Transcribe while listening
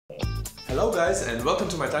Hello guys, and welcome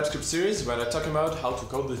to my TypeScript series where I talk about how to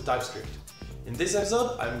code with TypeScript. In this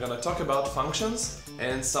episode I'm gonna talk about functions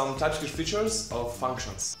and some TypeScript features of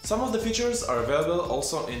functions. Some of the features are available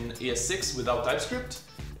also in ES6 without TypeScript,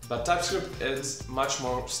 but TypeScript adds much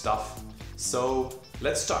more stuff. So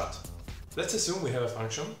let's start. Let's assume we have a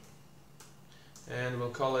function and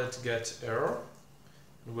we'll call it getError,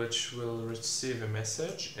 which will receive a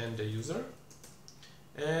message and a user.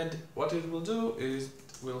 And what it will do is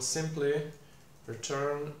we'll simply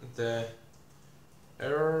return the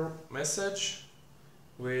error message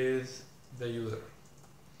with the user.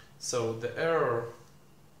 So the error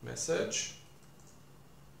message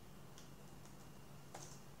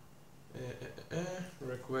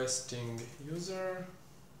requesting user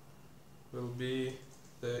will be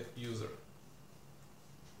the user.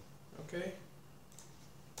 Okay.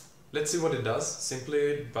 Let's see what it does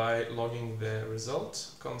simply by logging the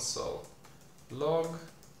result. Console log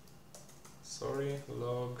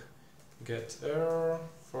get error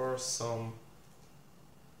for some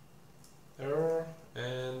error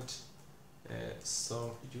and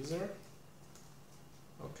some user.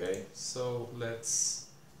 Okay, so let's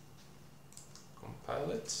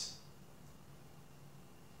compile it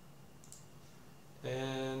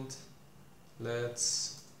and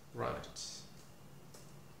let's run it.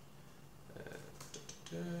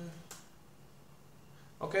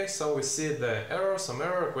 Okay, so we see the error, some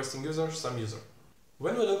error, requesting user, some user.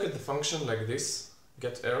 When we look at the function like this,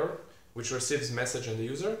 getError, which receives message and the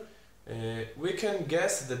user, we can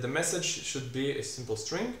guess that the message should be a simple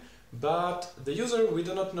string, but the user, we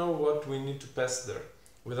do not know what we need to pass there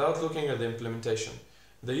without looking at the implementation.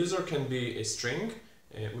 The user can be a string,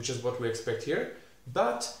 which is what we expect here,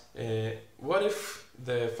 but what if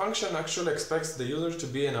the function actually expects the user to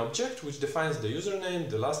be an object which defines the username,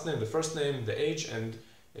 the last name, the first name, the age, and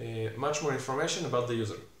much more information about the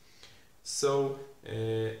user. So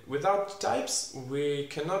without types we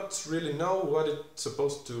cannot really know what it's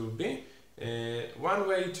supposed to be. One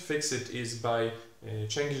way to fix it is by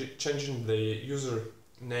changing the user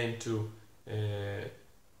name to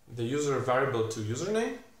the user variable to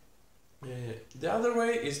username. The other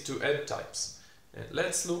way is to add types.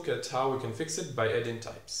 Let's look at how we can fix it by adding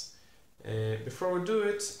types. Before we do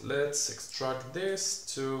it, let's extract this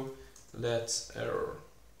to letError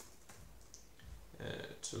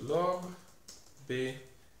to log b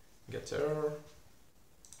getError,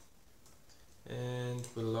 and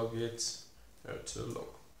we'll log it to log.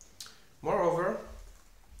 Moreover,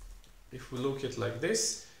 if we look at it like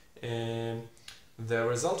this, the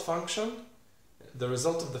result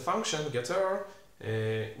of the function getError,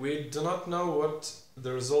 we do not know what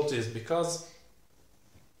the result is because,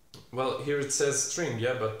 well, here it says string,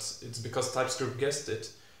 yeah, but it's because TypeScript guessed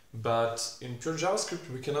it. But in pure JavaScript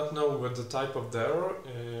we cannot know what the type of the error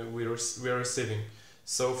we are receiving.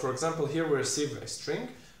 So for example here we receive a string,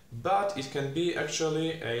 but it can be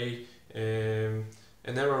actually an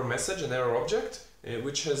error message, an error object,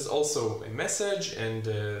 which has also a message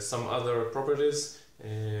and some other properties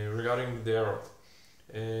regarding the error.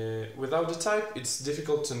 Without the type it's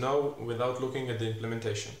difficult to know without looking at the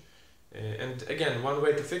implementation. And again, one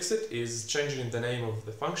way to fix it is changing the name of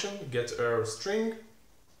the function, getError string,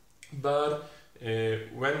 but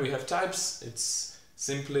when we have types it's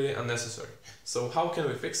simply unnecessary. So how can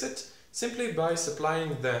we fix it? Simply by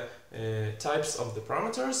supplying the types of the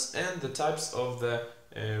parameters and the types of the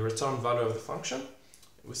return value of the function.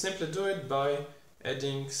 We simply do it by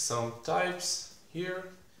adding some types here,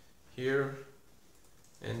 here,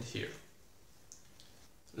 and here.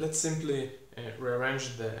 Let's simply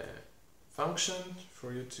rearrange the function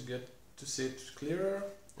for you to get to see it clearer.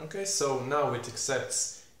 Okay, so now it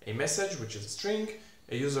accepts a message, which is a string,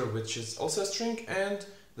 a user, which is also a string, and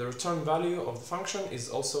the return value of the function is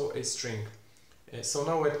also a string. So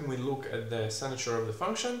now when we look at the signature of the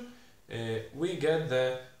function, we get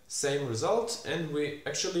the same result, and we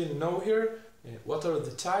actually know here what are the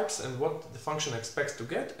types and what the function expects to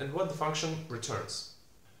get and what the function returns.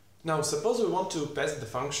 Now suppose we want to pass the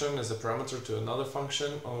function as a parameter to another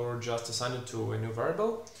function or just assign it to a new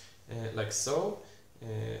variable, like so.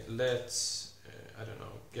 Let's I don't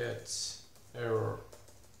know, getError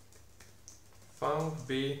func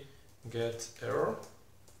b getError,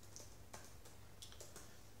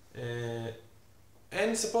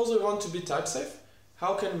 and suppose we want to be type safe.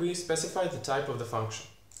 How can we specify the type of the function?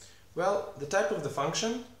 Well, the type of the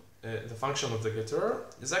function of the getError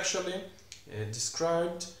is actually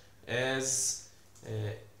described as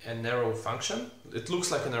an arrow function. It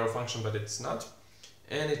looks like an arrow function, but it's not.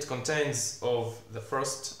 And it contains of the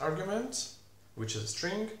first argument, which is a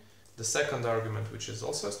string, the second argument, which is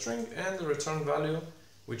also a string, and the return value,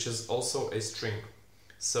 which is also a string.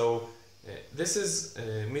 So this is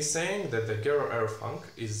me saying that the getter_error_func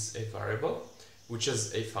is a variable, which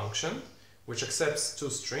is a function, which accepts two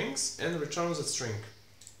strings and returns a string.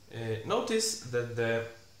 Notice that the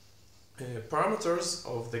parameters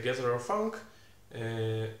of the getter_error_func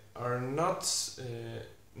are not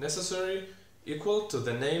necessarily equal to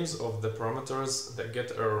the names of the parameters that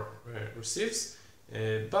getter_error receives,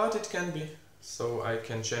 but it can be. So I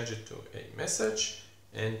can change it to a message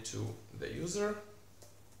and to the user,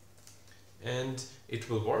 and it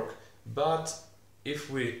will work. But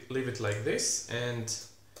if we leave it like this and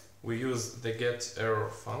we use the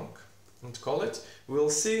getter_error_func and call it,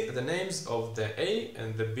 we'll see the names of the A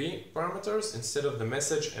and the B parameters instead of the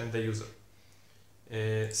message and the user.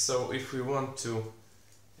 So if we want to,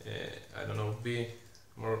 I don't know, be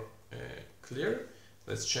more clear,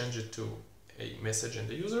 let's change it to a message and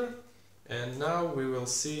the user, and now we will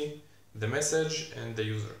see the message and the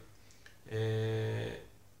user.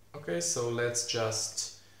 Okay, so let's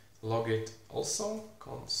just log it also,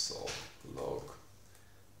 console log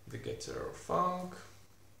the getter_error_func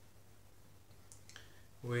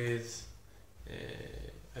with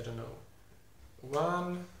I don't know,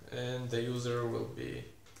 1, and the user will be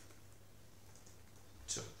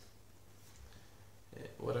 2.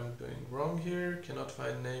 What I'm doing wrong here, cannot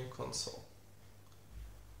find name console.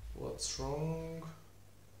 What's wrong?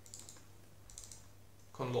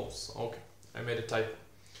 Consoles. Okay, I made a typo.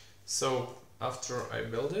 So after I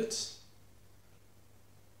build it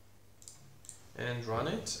and run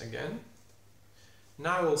it again,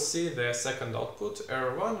 now we'll see the second output,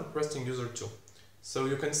 error1 requesting user2. So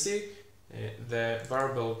you can see the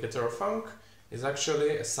variable getter_error_func is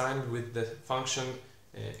actually assigned with the function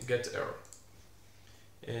getError.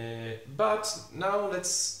 But now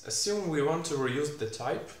let's assume we want to reuse the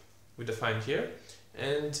type we defined here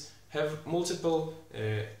and have multiple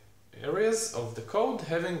areas of the code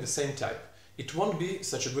having the same type. It won't be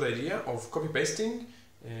such a good idea of copy-pasting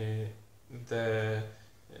the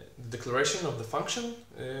declaration of the function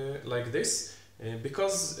like this,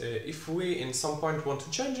 because if we in some point want to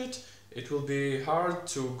change it, it will be hard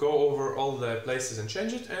to go over all the places and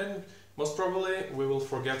change it, and most probably we will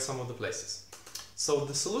forget some of the places. So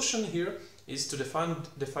the solution here is to define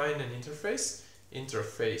an interface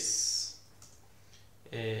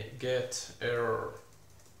getError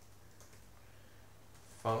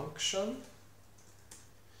function,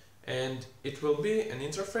 and it will be an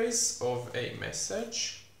interface of a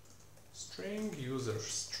message string, user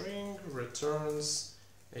string, returns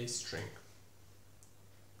a string.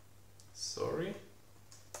 Sorry,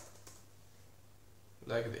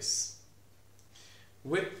 like this.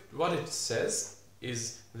 With what it says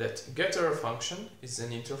is that getError function is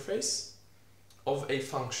an interface of a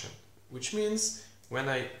function, which means when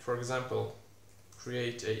I, for example,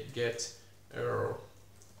 create a getError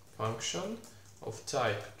function of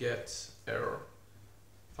type getError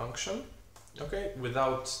function, okay,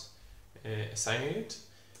 without assigning it,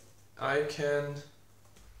 I can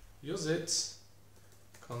use it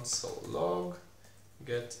console log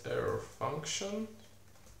getError function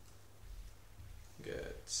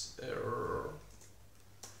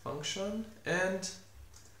and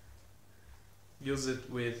use it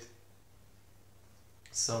with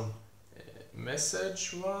some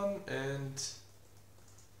message 1 and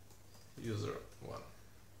user 1.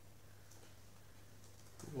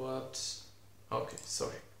 What? Okay,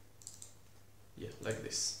 sorry. Yeah, like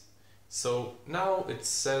this. So now it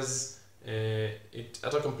says it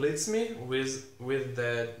auto-completes me with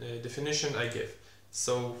the definition I gave.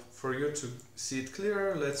 So for you to see it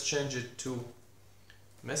clearer, let's change it to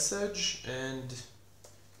message and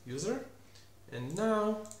user. And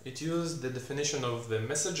now it used the definition of the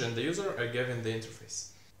message and the user I gave in the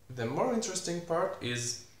interface. The more interesting part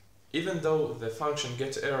is, even though the function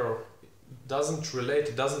getError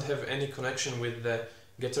doesn't have any connection with the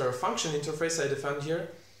getError function interface I defined here,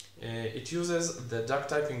 it uses the duck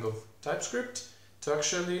typing of Typescript to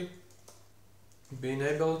actually being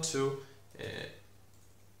able to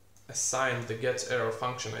assign the getError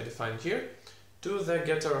function I defined here to the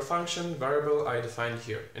getError function variable I defined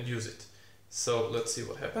here and use it. So let's see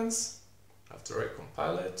what happens after I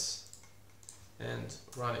compile it and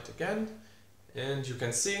run it again, and you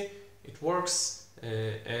can see it works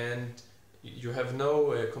and you have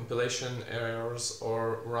no compilation errors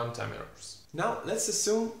or runtime errors. Now let's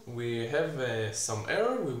assume we have some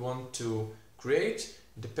error we want to create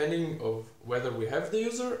depending on whether we have the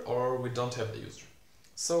user or we don't have the user.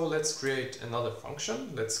 So let's create another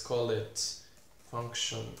function. Let's call it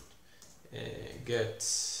function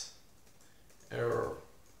getError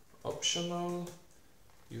optional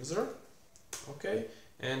user. Okay,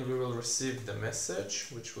 and we will receive the message,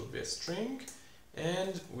 which will be a string,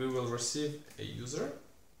 and we will receive a user.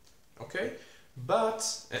 Okay, but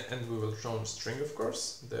and we will return string, of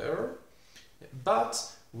course, the error,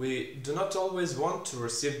 but we do not always want to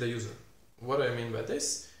receive the user. What do I mean by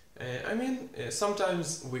this?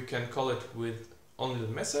 Sometimes we can call it with only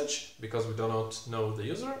the message because we do not know the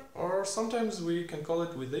user, or sometimes we can call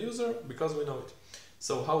it with the user because we know it.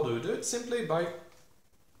 So how do we do it? Simply by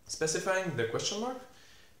specifying the question mark,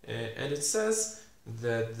 and it says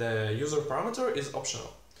that the user parameter is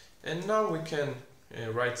optional. And now we can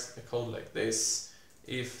write a code like this.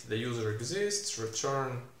 If the user exists,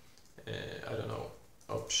 return I don't know,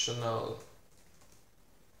 optional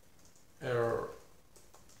error,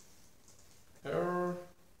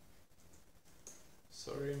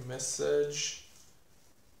 message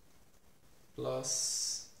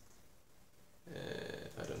plus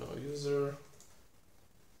I don't know, user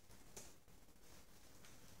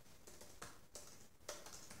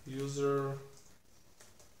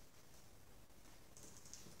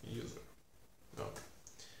no.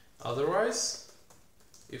 Otherwise,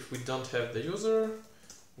 if we don't have the user,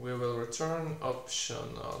 we will return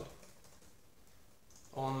optional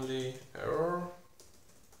only error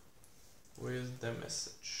with the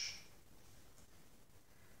message.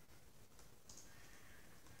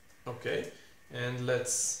 Okay, and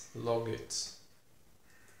let's log it.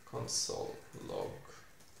 Console log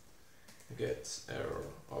get error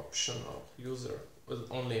optional user with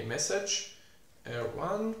only a message,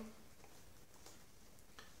 error1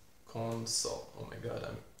 console. Oh my god,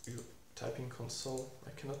 I'm typing console.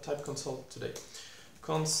 I cannot type console today.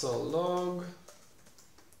 Console log,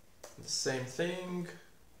 the same thing,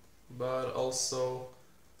 but also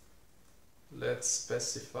let's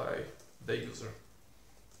specify the user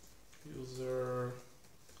 2.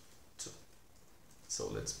 So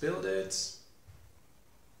let's build it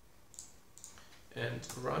and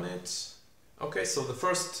run it. Okay, so the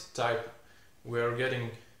first type we are getting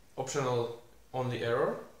optional only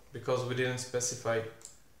error because we didn't specify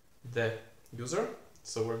the user,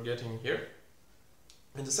 so we're getting here.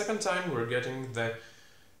 And the second time we're getting the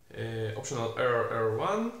optional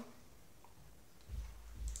error1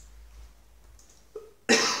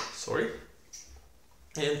 sorry,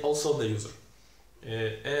 and also the user.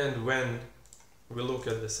 And when we look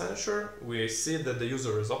at the signature, we see that the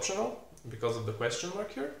user is optional because of the question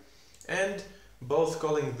mark here, and both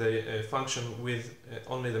calling the function with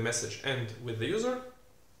only the message and with the user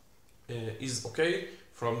is okay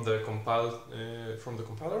from the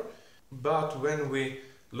compiler. But when we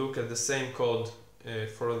look at the same code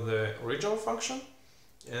for the original function,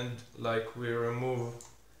 and like we remove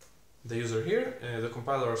the user here, the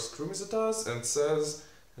compiler screws at us and says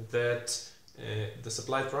that the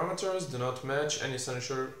supplied parameters do not match any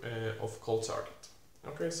signature of call target.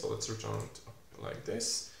 Okay, so let's return it like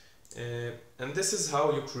this. And this is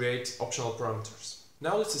how you create optional parameters.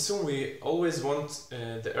 Now let's assume we always want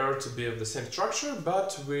the error to be of the same structure,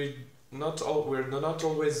 but we do not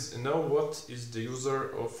always know what is the user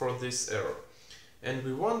for this error. And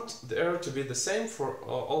we want the error to be the same for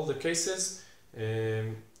all the cases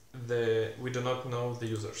we do not know the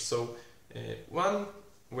user. So one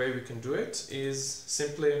way we can do it is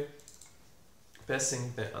simply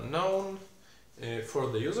passing the unknown for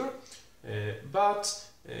the user, but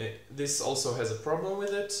this also has a problem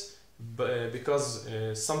with it, because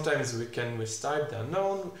sometimes we can mistype the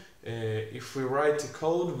unknown. If we write a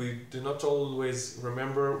code, we do not always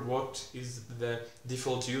remember what is the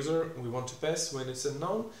default user we want to pass when it's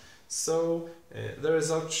unknown. So there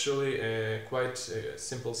is actually a quite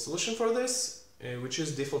simple solution for this, which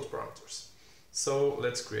is default parameters. So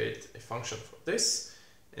let's create a function for this,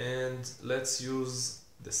 and let's use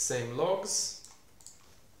the same logs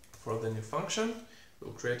for the new function.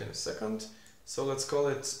 We'll create in a second. So let's call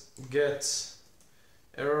it get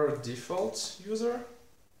error default user.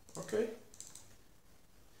 Okay,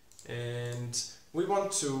 and we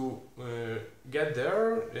want to get the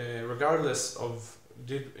error regardless of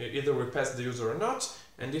either we passed the user or not.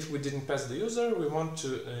 And if we didn't pass the user, we want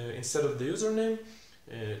to instead of the username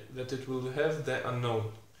that it will have the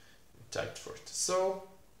unknown typed for it. So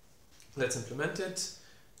let's implement it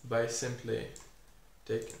by simply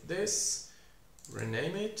taking this,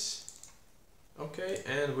 rename it. Okay,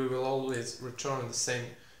 and we will always return the same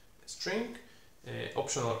string,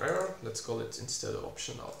 optional error. Let's call it instead of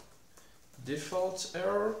optional default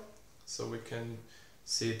error, so we can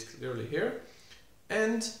see it clearly here.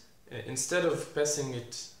 And instead of passing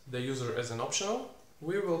it the user as an optional,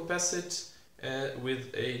 we will pass it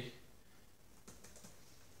with a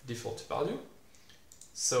default value.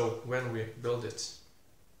 So when we build it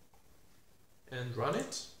and run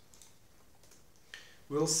it,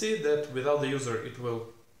 we'll see that without the user it will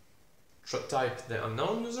type the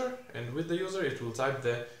unknown user, and with the user it will type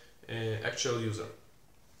the actual user.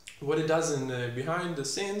 What it does in behind the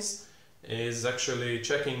scenes is actually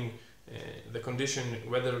checking the condition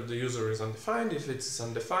whether the user is undefined. If it's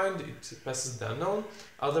undefined, it passes the unknown,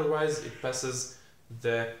 otherwise it passes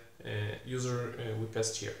the user we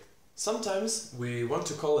passed here. Sometimes we want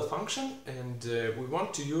to call a function and we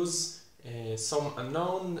want to use some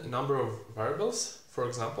unknown number of variables. For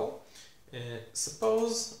example,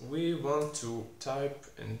 suppose we want to type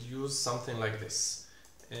and use something like this.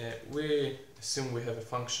 We assume we have a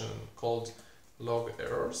function called log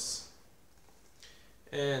errors,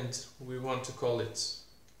 and we want to call it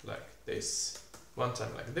like this, one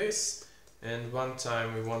time like this, and one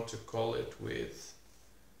time we want to call it with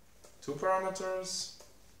 2 parameters,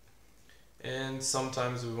 and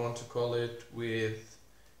sometimes we want to call it with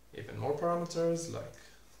even more parameters like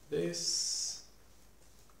this.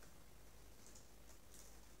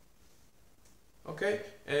 Okay,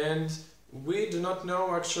 and we do not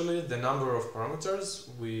know actually the number of parameters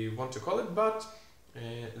we want to call it, but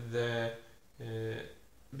the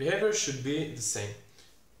behavior should be the same.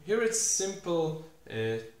 Here it's simple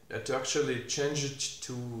to actually change it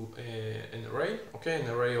to an array, okay, an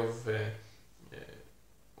array of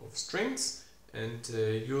strings, and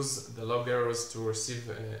use the log errors to receive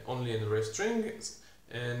only an array of strings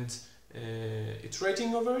and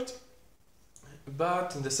iterating over it.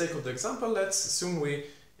 But in the sake of the example, let's assume we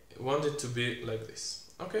want it to be like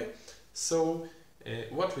this. Okay, so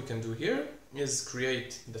what we can do here is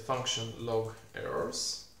create the function log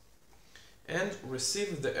errors and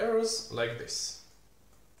receive the errors like this.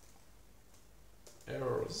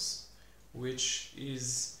 Errors, which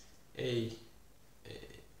is a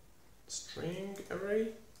string array.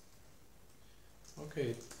 Okay,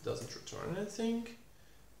 it doesn't return anything.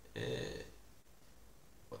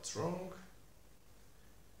 What's wrong?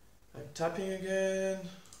 I'm typing again.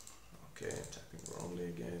 Okay, I'm typing wrongly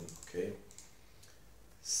again. Okay.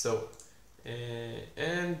 So,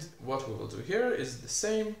 and what we will do here is the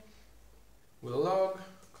same. We'll log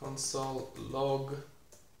console log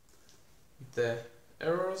the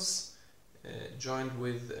errors join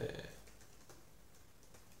with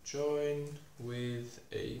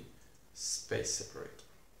a space separator.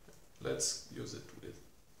 Let's use it with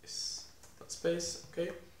this dot space.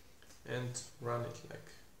 Okay, and run it, like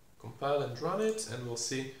compile and run it, and we'll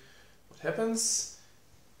see what happens.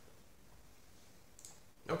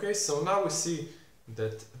 Okay, so now we see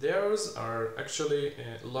that the errors are actually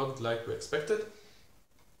logged like we expected,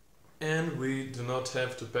 and we do not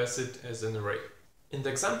have to pass it as an array. In the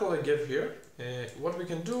example I gave here, what we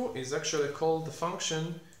can do is actually call the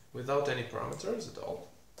function without any parameters at all,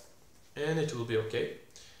 and it will be okay.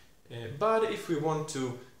 But if we want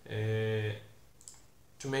to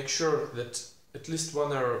make sure that at least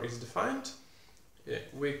one error is defined,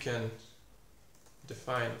 we can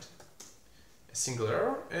define a single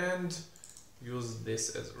error and use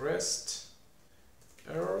this as rest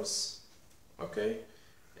errors. Okay,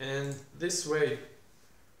 and this way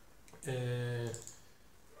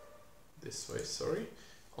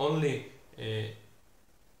only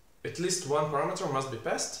at least one parameter must be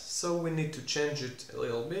passed, so we need to change it a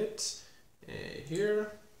little bit.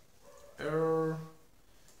 Here, error.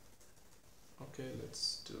 Okay,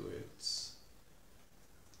 let's do it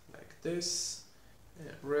like this.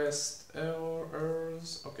 Rest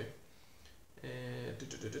errors. Okay.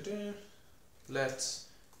 Let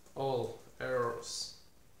all errors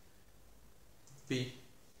be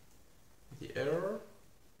the error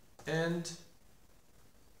and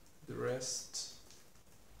the rest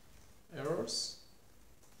errors.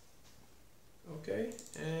 Okay,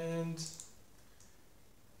 and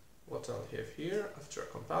what I'll have here after I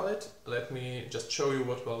compile it, let me just show you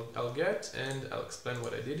what I'll get, and I'll explain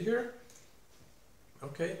what I did here.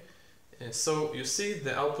 Okay, so you see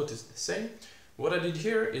the output is the same. What I did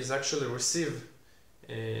here is actually receive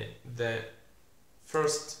the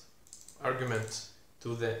first argument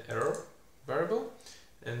to the error variable,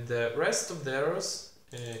 and the rest of the errors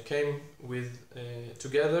came with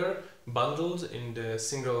together bundled in the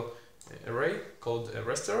single array called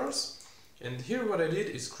rest errors. And here what I did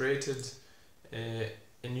is created a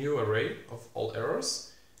new array of all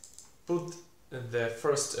errors, put the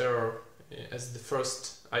first error as the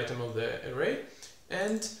first item of the array,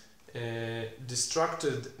 and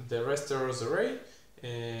destructed the rest errors array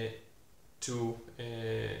to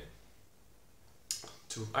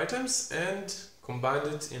items and combined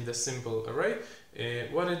it in the simple array.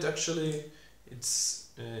 What it actually it's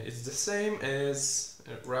the same as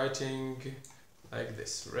writing like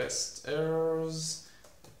this: rest errors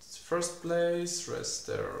first place, rest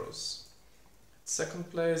errors second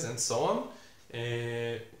place, and so on,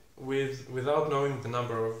 without knowing the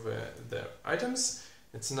number of the items.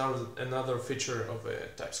 It's another feature of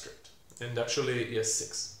TypeScript, and actually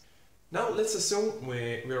ES6. Now let's assume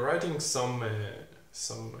we're writing some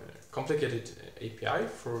complicated API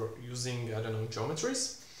for using, I don't know,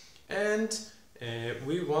 geometries, and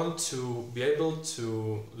we want to be able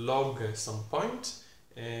to log some point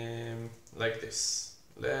like this.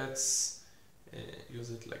 Let's use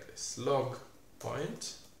it like this: log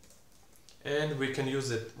point, and we can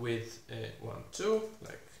use it with 1, 2,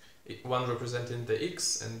 like 1 representing the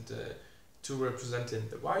x and 2 representing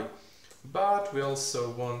the y, but we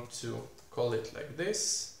also want to call it like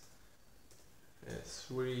this: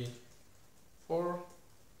 3, 4.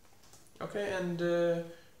 Okay, and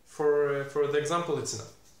for the example it's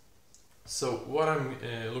enough. So what I'm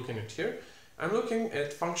looking at here, I'm looking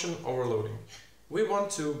at function overloading. We want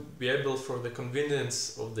to be able, for the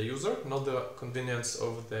convenience of the user, not the convenience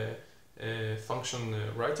of the function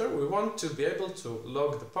writer, we want to be able to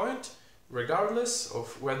log the point regardless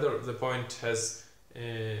of whether the point is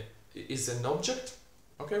an object,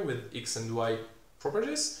 okay, with x and y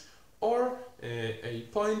properties, or a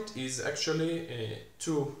point is actually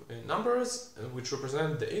two numbers which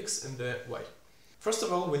represent the x and the y. First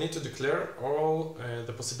of all, we need to declare all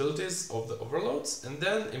the possibilities of the overloads and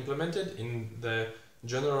then implement it in the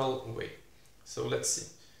general way. So let's see.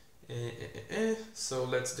 So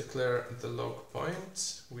let's declare the log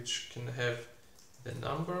point, which can have the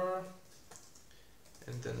number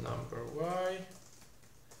and the number y.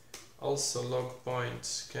 Also, log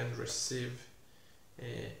point can receive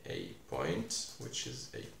a point, which is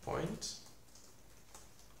a point.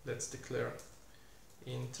 Let's declare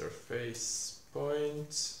interface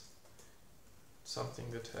point, something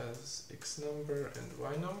that has x number and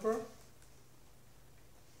y number.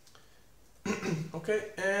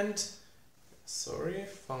 Okay, and sorry,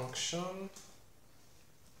 function,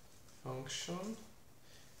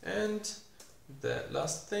 and the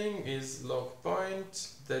last thing is log point,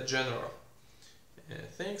 the general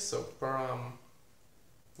thing. So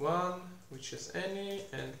param1, which is any,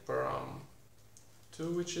 and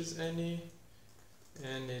param2, which is any,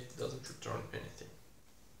 and it doesn't return anything.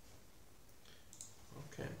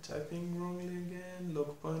 Okay, I'm typing wrongly again.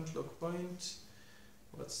 Log point.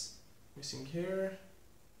 What's missing here?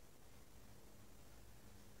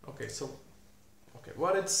 Okay, so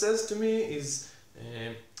what it says to me is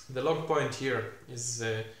the log point here is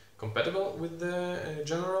compatible with the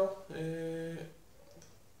general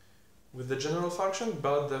function,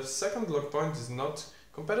 but the second log point is not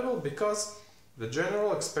compatible because the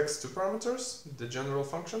general expects 2 parameters, the general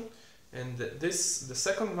function, and the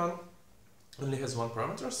second one only has 1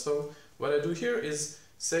 parameter. So what I do here is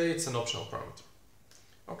say it's an optional parameter.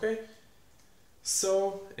 Okay,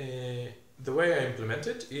 so the way I implement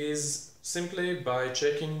it is simply by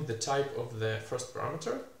checking the type of the first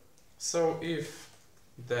parameter. So if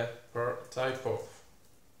the type of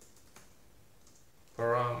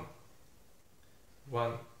param1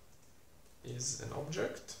 is an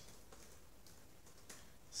object,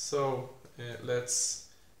 so let's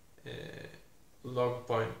log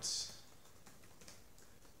point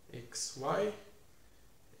xy,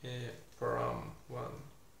 param1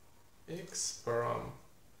 x,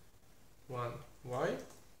 param1 y.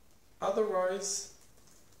 Otherwise,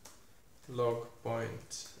 log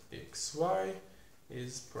point xy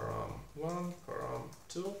is param1,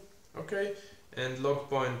 param2. Okay, and log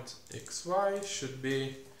point xy should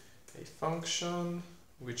be a function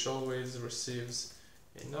which always receives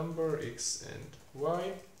a number x and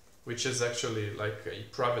y, which is actually like a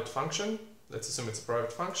private function. Let's assume it's a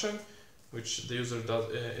private function which the user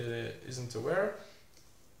isn't aware,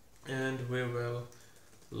 and we will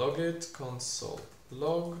log it, console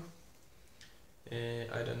log.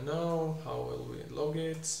 I don't know how will we log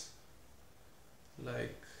it,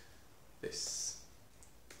 like this.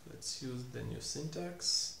 Let's use the new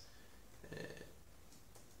syntax.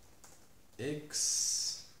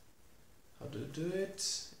 X, how do you do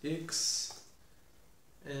it? X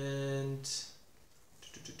and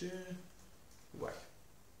y.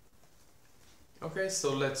 Okay,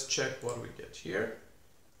 so let's check what we get here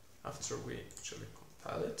after we actually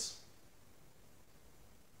compile it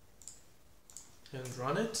and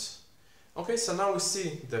run it. Okay, so now we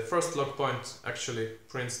see the first log point actually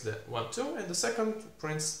prints the 1, 2, and the second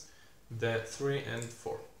prints the 3 and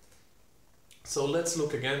 4. So let's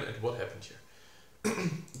look again at what happened here.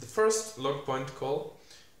 The first log point call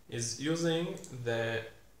is using the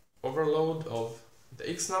overload of the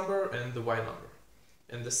x number and the y number.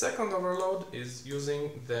 And the second overload is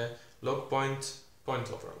using the log point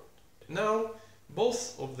overload. Now,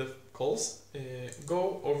 both of the calls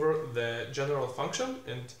go over the general function,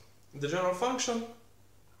 and the general function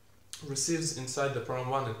receives inside the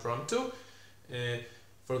param1 and param2.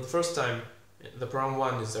 For the first time, the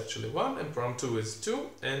param1 is actually 1 and param2 is 2,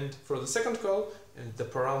 and for the second call, the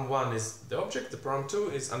param1 is the object, the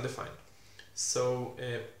param2 is undefined. So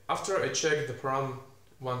after I check the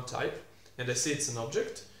param1 type and I see it's an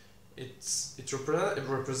object, it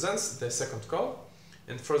represents the second call.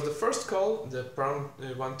 And for the first call, the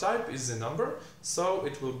param1 type is a number, so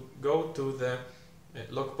it will go to the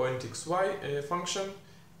log point xy function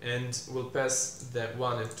and will pass the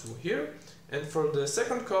 1 and 2 here. And for the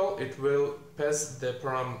second call, it will pass the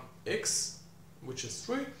param x, which is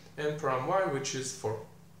 3, and param y, which is 4.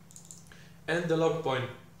 And the log point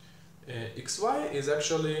xy is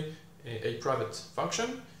actually a private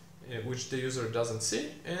function which the user doesn't see,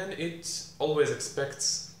 and it always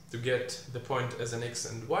expects to get the point as an x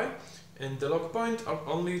and y, and the log point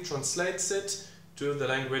only translates it to the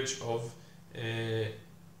language of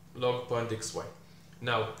log point xy.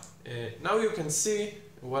 Now you can see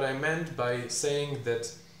what I meant by saying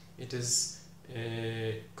that it is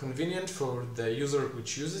convenient for the user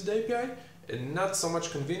which uses the API and not so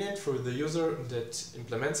much convenient for the user that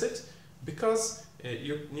implements it, because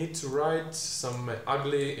you need to write some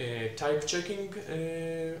ugly type checking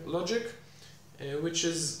logic, which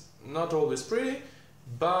is not always pretty.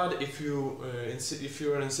 But if you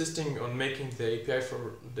are insisting on making the API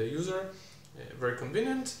for the user very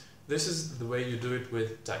convenient, this is the way you do it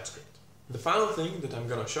with TypeScript. The final thing that I'm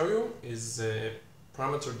gonna show you is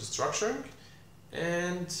parameter destructuring,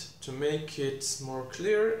 and to make it more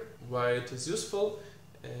clear why it is useful,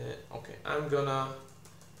 okay, I'm gonna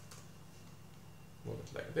move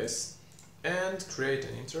it like this and create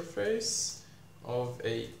an interface of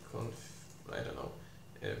a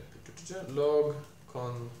log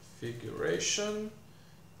configuration,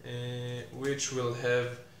 which will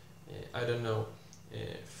have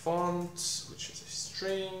font, which is a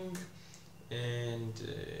string, and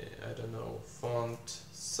font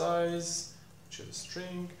size, which is a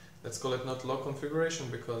string. Let's call it not log configuration,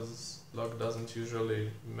 because log doesn't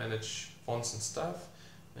usually manage fonts and stuff.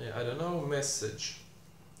 Message,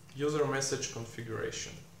 user message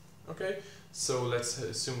configuration. Okay, so let's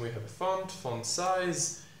assume we have a font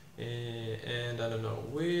size, and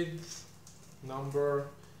width, number,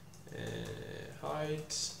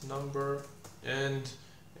 height, number, and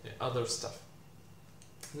other stuff.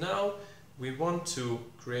 Now we want to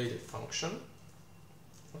create a function,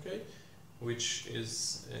 okay, which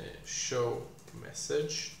is show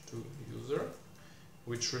message to user,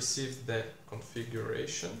 which receives the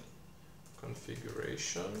configuration,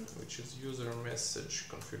 which is user message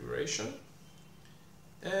configuration,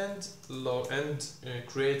 and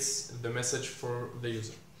creates the message for the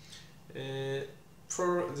user.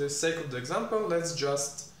 For the sake of the example, let's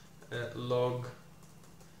just log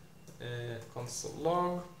console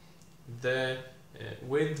log the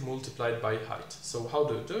width multiplied by height. So how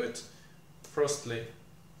do we do it? First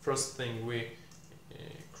thing we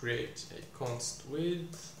create a const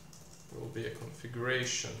width, will be a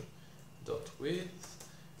configuration dot width,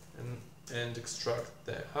 and extract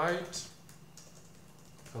the height,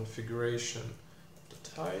 configuration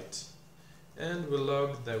dot height, and we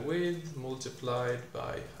log the width multiplied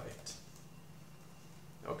by height.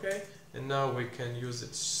 Okay, and now we can use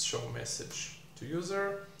it show message to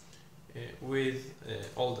user with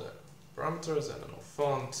all the parameters.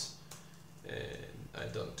 Font, I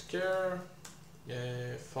don't care,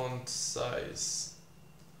 font size,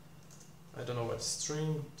 I don't know what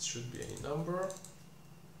string, it should be a number,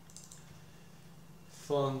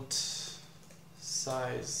 font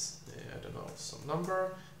size, some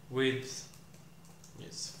number, width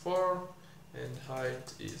is 4 and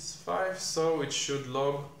height is 5, so it should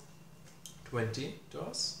log 20 to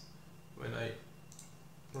us when I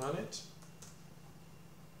run it,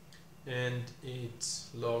 and it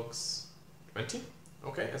logs 20,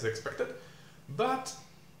 okay, as expected. But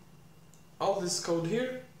all this code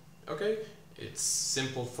here, okay, it's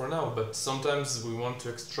simple for now, but sometimes we want to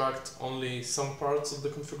extract only some parts of the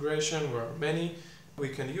configuration where many. We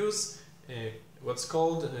can use what's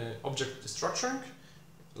called object destructuring,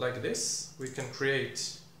 like this. We can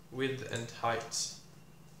create width and height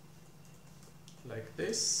like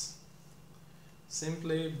this,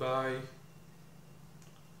 simply by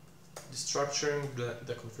destructuring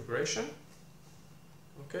the configuration,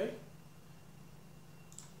 okay,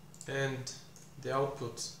 and the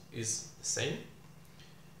output is the same.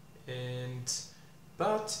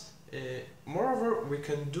 But moreover, we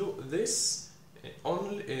can do this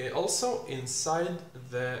also inside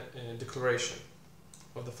the declaration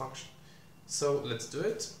of the function. So let's do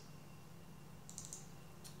it.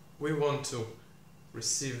 We want to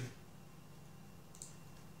receive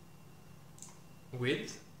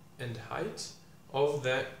width and height of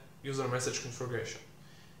the user message configuration.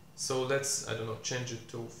 So let's, I don't know, change it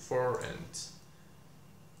to 4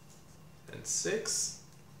 and 6.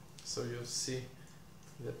 So you'll see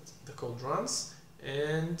that the code runs,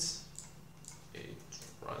 and it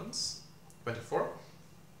runs 24.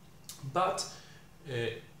 But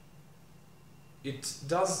it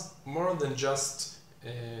does more than just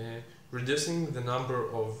reducing the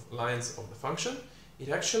number of lines of the function. It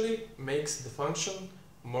actually makes the function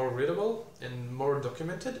more readable and more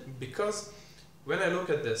documented, because when I look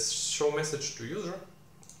at this show message to user,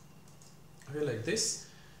 okay, like this,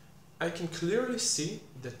 I can clearly see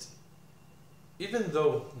that even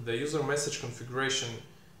though the user message configuration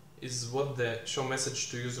is what the show message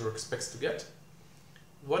to user expects to get,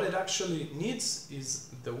 what it actually needs is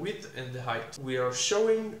the width and the height. We are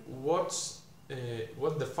showing what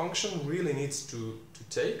the function really needs to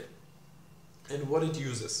take and what it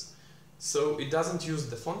uses. So it doesn't use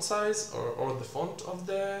the font size or the font of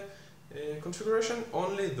the configuration,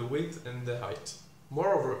 only the width and the height.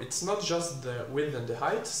 Moreover, it's not just the width and the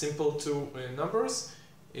height, simple two numbers,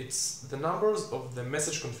 it's the numbers of the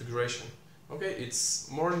message configuration. Okay, it's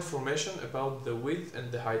more information about the width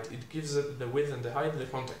and the height. It gives it the width and the height, the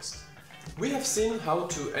context. We have seen how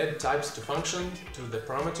to add types to function, to the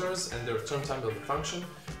parameters and the return type of the function,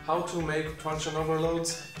 how to make function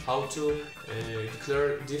overloads, how to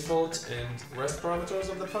declare default and rest parameters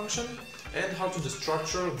of the function, and how to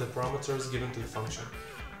destructure the parameters given to the function.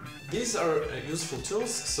 These are useful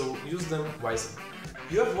tools, so use them wisely.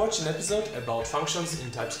 You have watched an episode about functions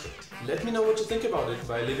in TypeScript. Let me know what you think about it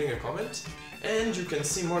by leaving a comment, and you can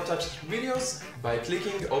see more TypeScript videos by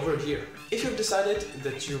clicking over here. If you've decided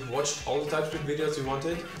that you've watched all the TypeScript videos you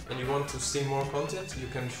wanted and you want to see more content, you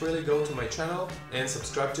can freely go to my channel and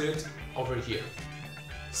subscribe to it over here.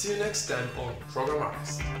 See you next time on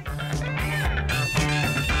ProgramArtist.